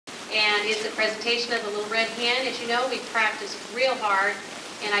And it's a presentation of the Little Red Hen. As you know, we've practiced real hard,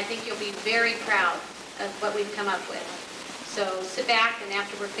 and I think you'll be very proud of what we've come up with. So sit back, and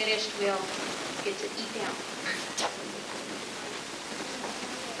after we're finished, we'll get to eat down.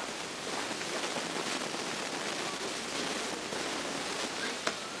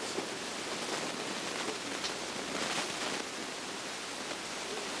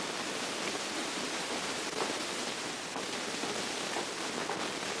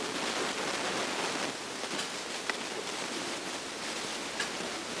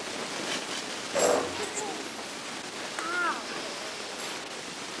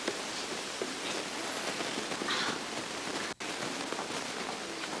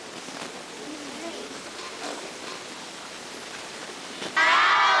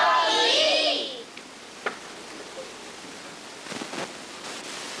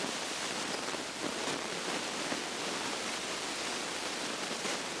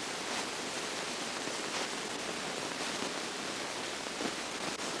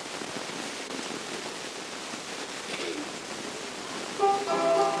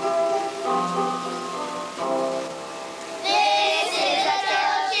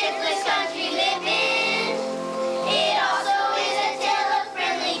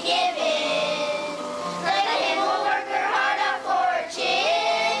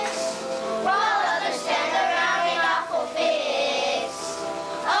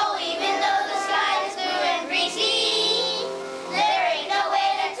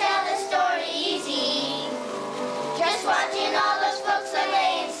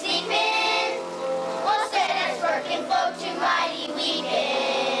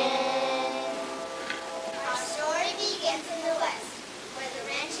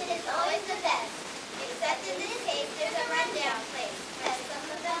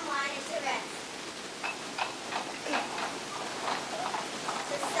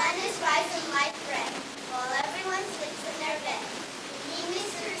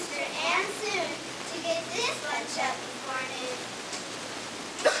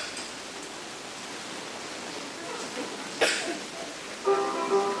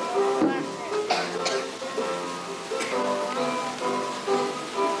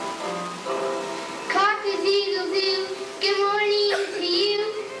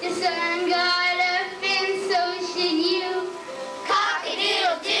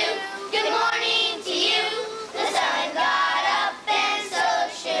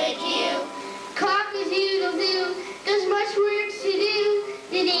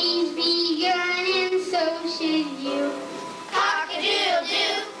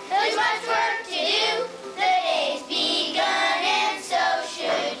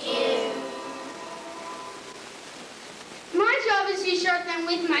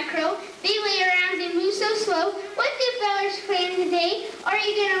 With my crow, they lay around and move so slow. What's your fellas plan today? Are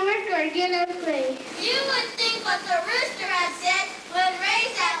you gonna work or gonna play? You would think what the rooster had said would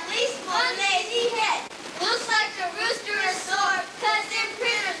raise at least one lazy head. Looks like the rooster is sore, cause them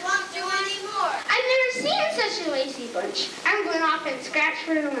critters won't do any more. I've never seen such a lazy bunch. I'm going off and scratch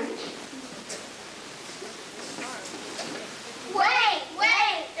for lunch.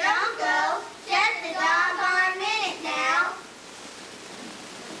 Wait, don't go. Just a doggone minute now.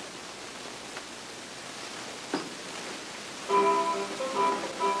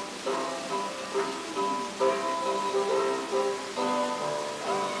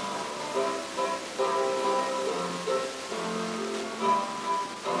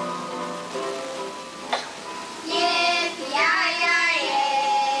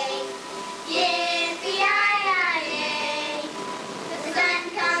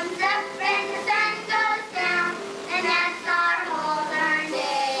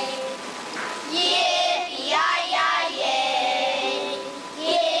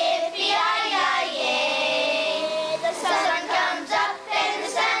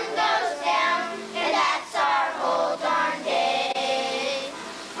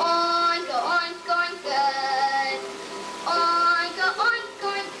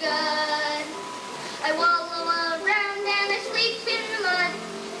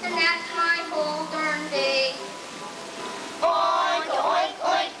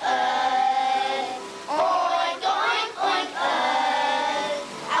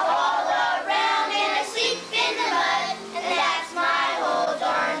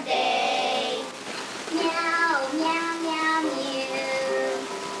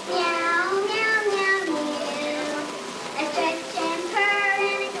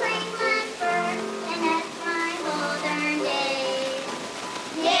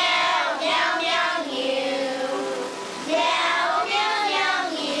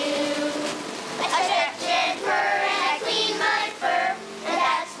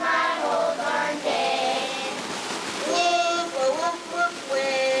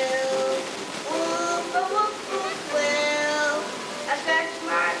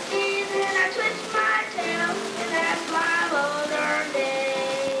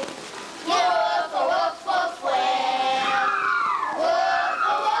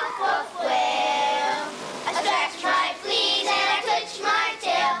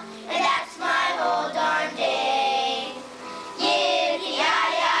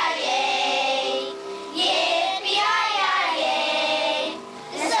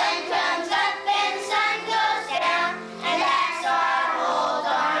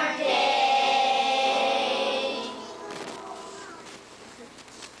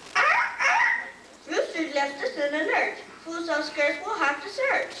 justice in a lurch. Who's so scarce we'll have to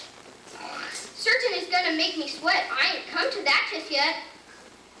search. Certain is gonna make me sweat. I ain't come to that just yet.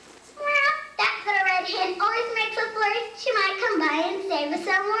 Well, that little red hen always makes a flurry. She might come by and save us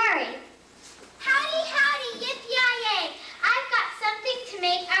some worry. Howdy, howdy, yippee-yi-yay. I've got something to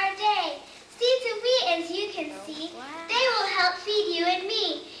make our day. Seeds of wheat, as you can see, they will help feed you and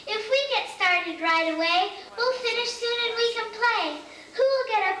me. If we get started right away, we'll finish soon and we can play. Who will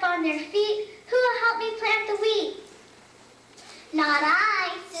get up on their feet? Who will help me plant the wheat? Not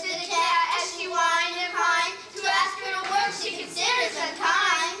I. To the cat as she whined and pined, to ask her to work she considers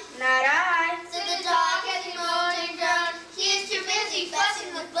unkind. Not I. To the dog as he moaned and groaned, he is too busy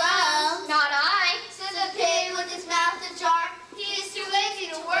fussing with bones. Not I. To the pig with his mouth ajar, he is too lazy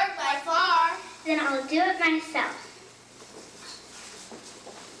to work by far. Then I'll do it myself.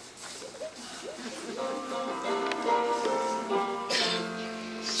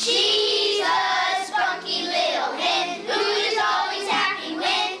 She's a spunky little hen who is always happy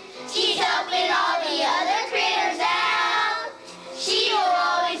when she's helping all the other critters out. She will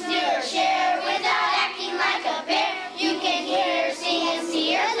always do her share without acting like a bear. You can hear her sing and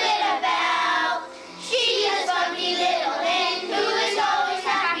see her flit about. She's a spunky little hen who is always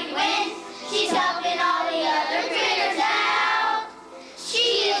happy when she's helping all the other critters out.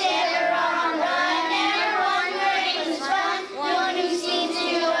 She is ever on the run, never one where it was fun. One who seems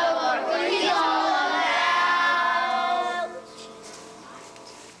to know what he's all about.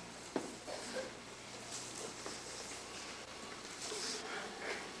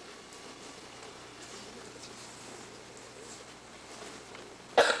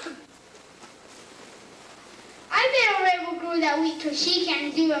 I bet a red will grow that wheat till she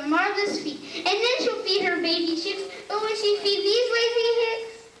can do a marvelous feat. And then she'll feed her baby chicks. But when she feeds these lazy hicks,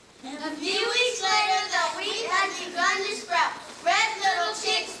 A few weeks later, the wheat had begun to sprout. Red little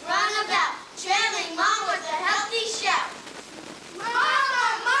chicks run about, trailing Mom with a healthy shout. Mama,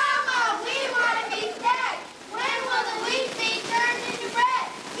 Mama, we want to be fed. When will the wheat be turned into bread?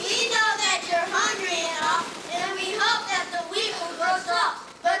 We know that you're hungry and all, and we hope that the wheat will grow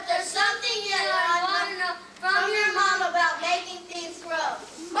soft. But there's something that I want to know from your mom about making things grow.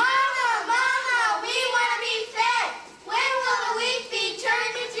 Mama, Mama, we want to be fed. When will the wheat be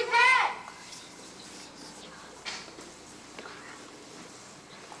turned into bread?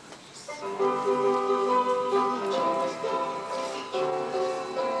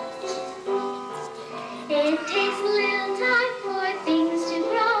 it takes a little time for things to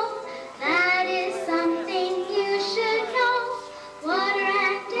grow. That is something you should know. Water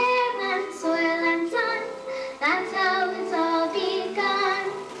and air and soil and sun. That's how it's all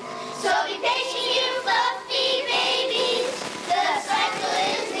begun. So be patient, you fluffy babies. The cycle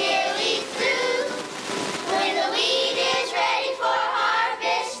is nearly through. When the wheat is ready for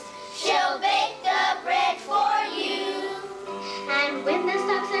harvest, she'll bake the bread for you. And when the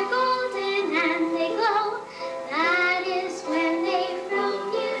stalks are golden and they glow, that is when they've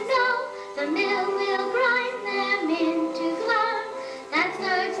grown, you know. The mill will grind them into flour. That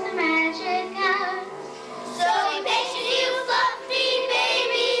starts the magic hour. So be patient, you fluffy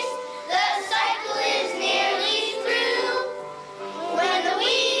babies. The cycle is nearly through. When the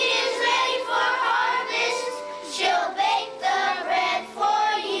wheat is ready for harvest, she'll bake the bread for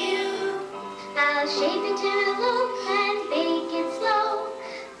you. I'll shape it in a loaf and bake it slow.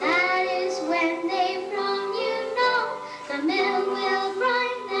 That is when they've grown, you know. The mill will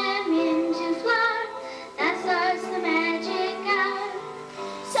grind them into flour. That starts the magic hour.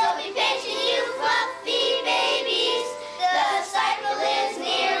 So be patient, you fluffy babies. The cycle is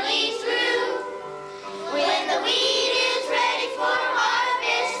nearly through. When the wheat is ready for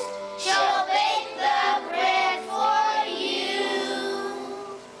harvest, she'll bake the bread for you.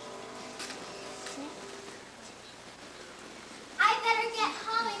 I better get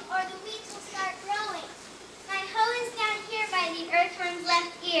hoeing or the weeds will start growing. My hoe is down here by the earthworm's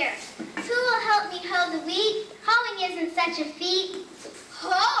left ear. Who will help me hoe the wheat? Hoeing isn't such a feat.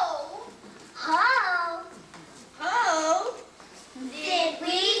 Ho! Hoe? Ho! Did we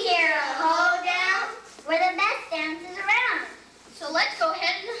hear a hoe down? We're the best dances around. So let's go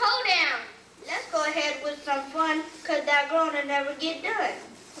ahead and hoe down. Let's go ahead with some fun, 'cause that groan'll never get done.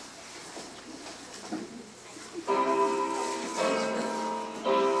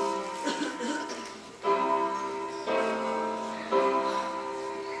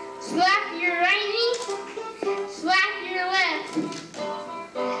 Slap your right knee, slap your left.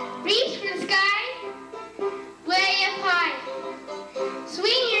 Reach for the sky, way up high.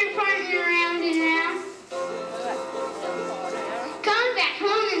 Swing your partner round and round. Come back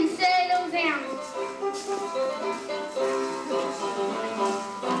home and settle down.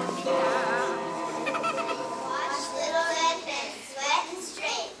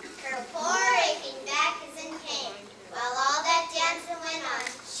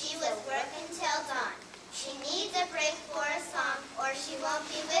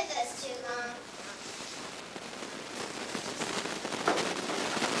 with us too long.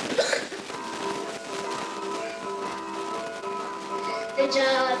 The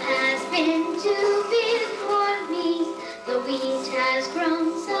job has been too big for me. The wheat has grown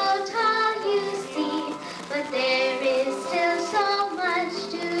so tall, you see. But there is still so much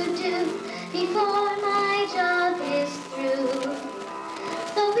to do before my job is through.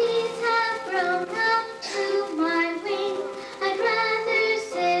 The weeds have grown up to my wing. I'd rather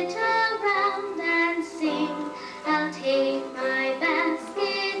sit around and sing. I'll take my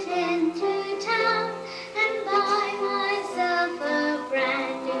basket into town and buy myself a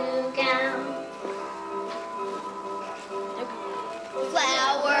brand new gown. Flat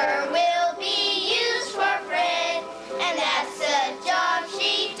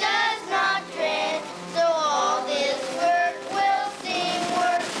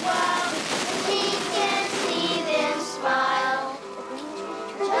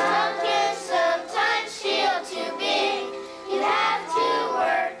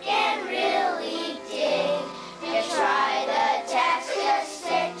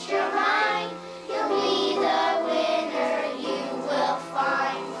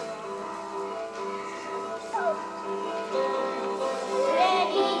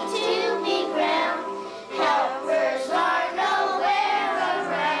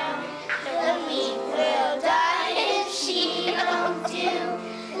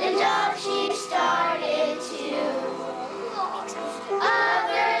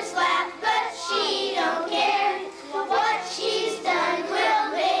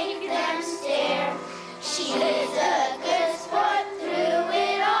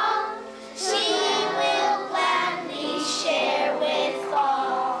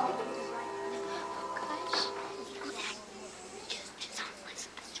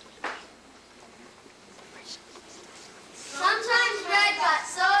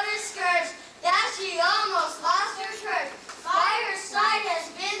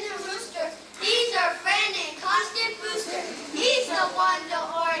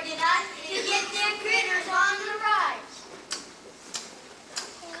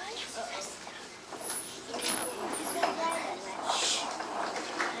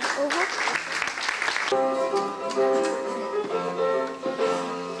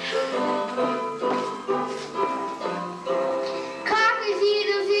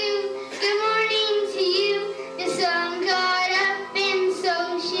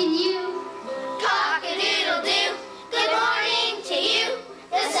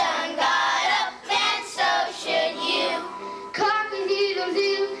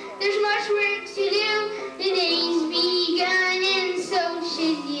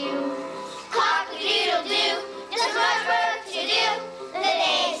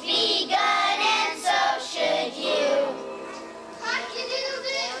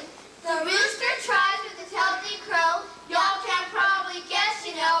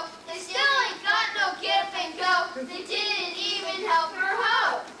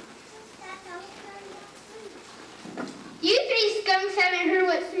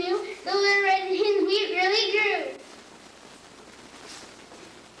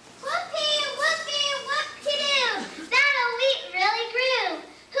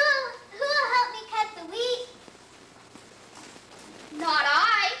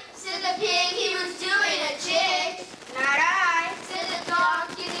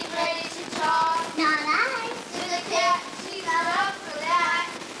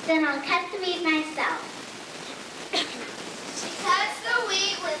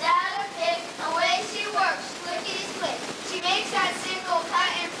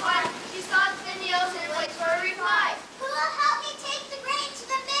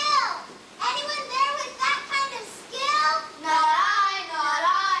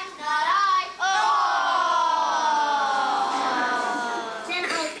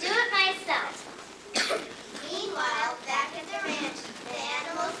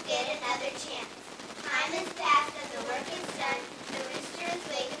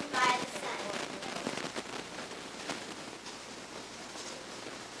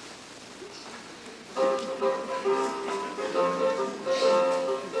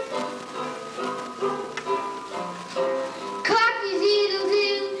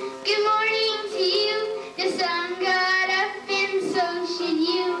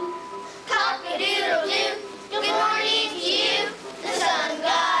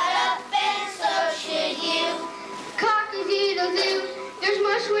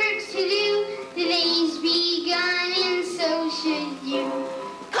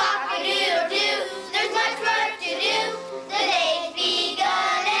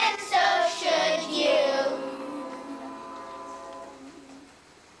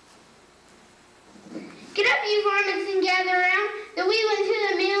you varmints and gather around. The wee one to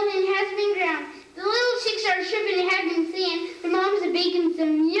the male hen has been ground. The little chicks are chirping and have been seeing. Their moms are baking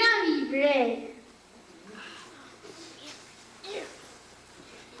some yummy bread.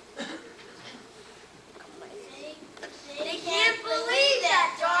 They can't believe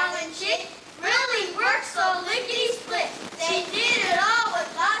that darling chick really worked so lickety-split. They did it all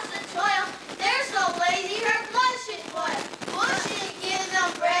with lots of toil. They're so lazy her blood should boil. Will she give them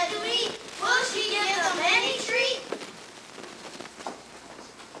bread to eat? Will she give them any treat?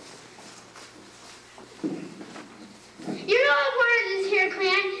 You're all part of this here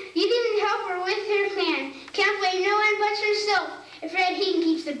clan. You didn't help her with her clan. Can't blame no one but yourself if Red Hen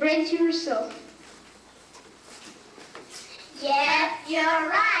keeps the bread to herself. Yep, you're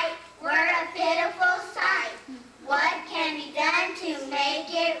right. We're a pitiful sight. What can be done to make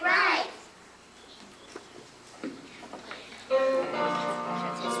it right?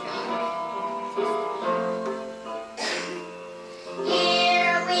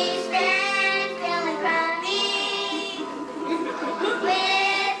 Here we stand, feeling crummy,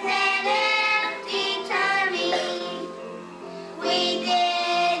 with an empty tummy. We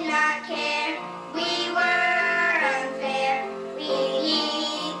did not care. We were unfair. We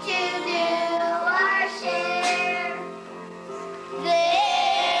need to do our share.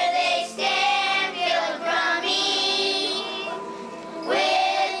 There they stand, feeling crummy,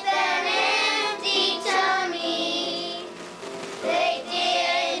 with an empty tummy. They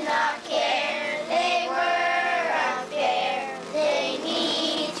did not care. They were unfair. They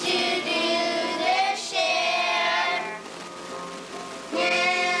need to do their share.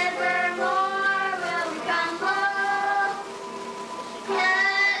 Nevermore will we come home,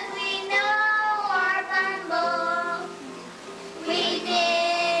 'cause we know our bumble. We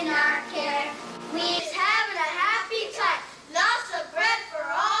did not care. We was having a happy time. Lots of bread for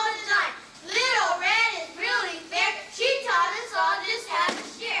all the time. Little Red is really fair. She taught us all just how to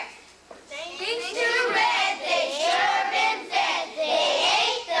share. Thanks to Red, they sure been fed. They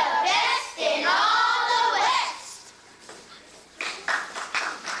ate the best in all the West.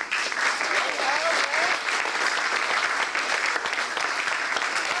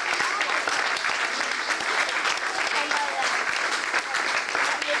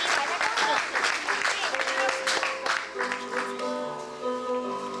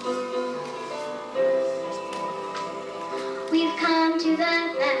 We've come to the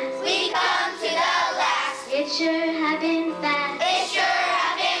last. We come to the last. It sure have been fast. It sure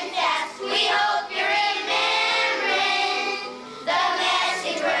have been fast. We hope you're remembering the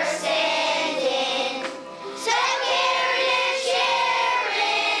message we're sending. So caring and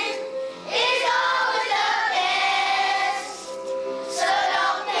sharing is always the best. So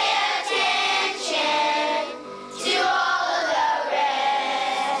don't pay attention to all of the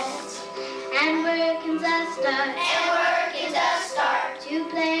rest. And work is a start. And work is a start. To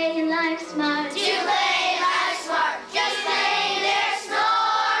play in life smart. To play life smart. Just laying there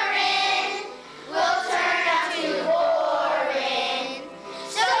snoring will turn out to boring.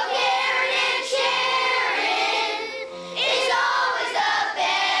 So caring and sharing is always the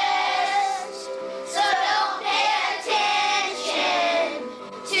best. So don't pay attention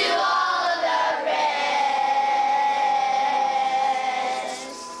to all of the rest.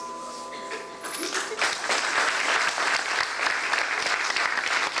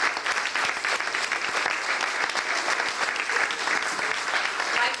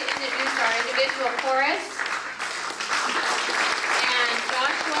 I'd like to introduce our individual chorus. And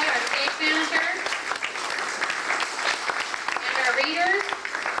Joshua, our stage manager. And our readers.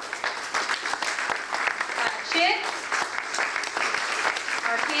 Chicks.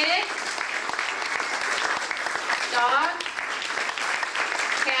 Our kids. Dog.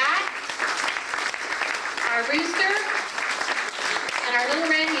 Cat. Our rooster. And our little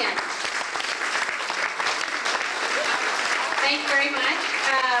red hen. Thank you very much.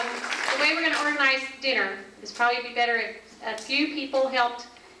 The way we're going to organize dinner is probably be better if a few people helped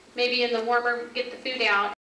maybe in the warmer get the food out.